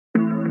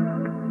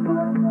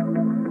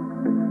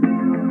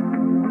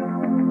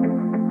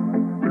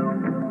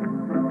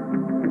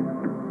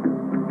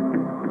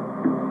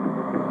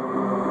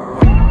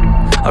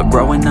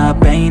Growing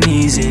up ain't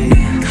easy.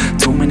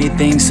 Too many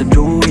things to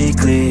do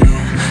weekly.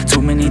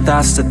 Too many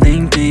thoughts to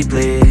think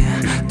deeply.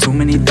 Too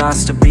many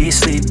thoughts to be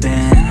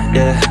sleeping.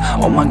 Yeah,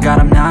 oh my God,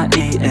 I'm not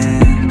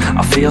eating.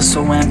 I feel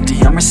so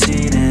empty, I'm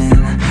receding.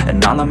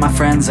 And all of my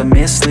friends are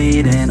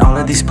misleading. All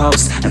of these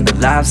posts and the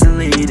lives they're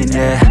leading.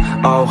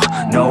 Yeah, oh,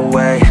 no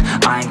way,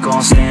 I ain't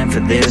gon' stand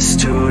for this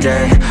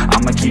today.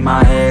 I'ma keep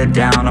my head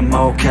down, I'm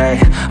okay.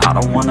 I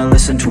don't wanna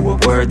listen to a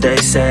word they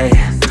say.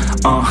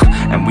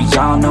 And we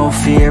all know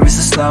fear is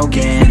a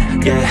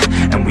slogan,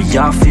 yeah. And we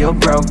all feel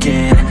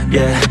broken,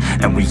 yeah.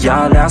 And we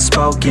all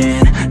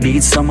outspoken.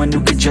 Need someone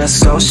who could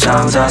just go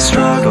sometimes I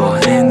struggle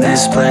in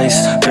this place.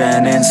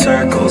 Been in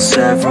circles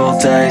several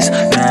days,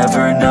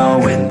 never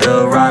knowing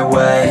the right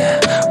way.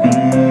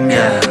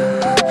 Yeah.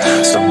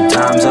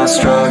 Sometimes I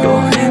struggle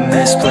in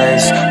this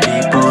place.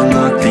 People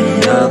look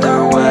the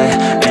other way,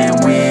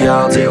 and we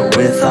all deal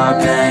with our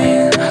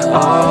pain.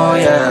 Oh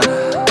yeah.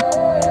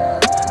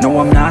 No,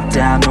 I'm not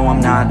down, no,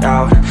 I'm not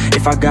out.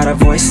 If I got a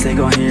voice, they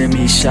gon' hear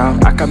me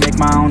shout. I can make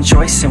my own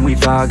choice and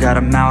we've all got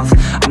a mouth.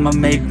 I'ma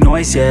make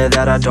noise, yeah,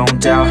 that I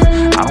don't doubt.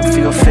 I don't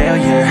feel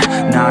failure,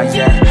 not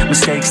yet.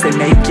 Mistakes they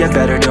make, yeah,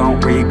 better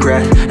don't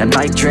regret. And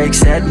like Drake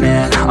said,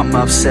 man, I'm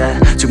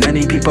upset. Too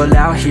many people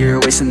out here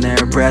wasting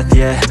their breath,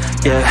 yeah,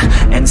 yeah.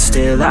 And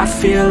still I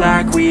feel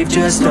like we've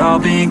just all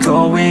been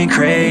going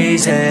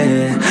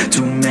crazy.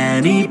 Too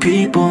many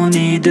people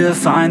need to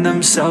find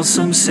themselves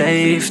some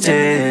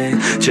safety.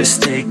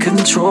 Just take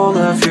control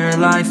of your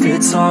life,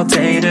 it's all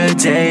day to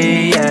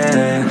day,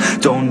 yeah.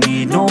 Don't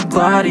need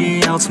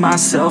nobody else,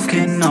 myself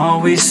can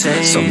always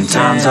save.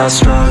 Sometimes I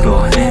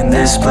struggle in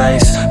this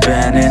place.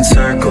 Been in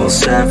circles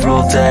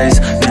several days,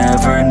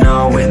 never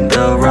knowing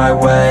the right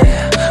way.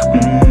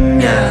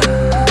 Yeah.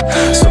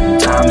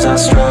 Sometimes I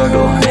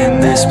struggle in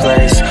this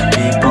place.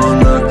 People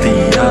look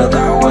the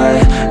other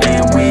way,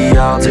 and we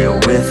all deal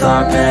with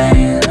our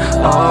pain.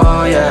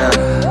 Oh yeah.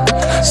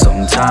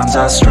 Sometimes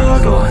I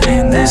struggle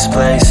in this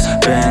place.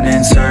 Been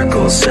in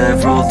circles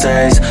several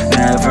days,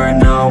 never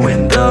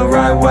knowing the right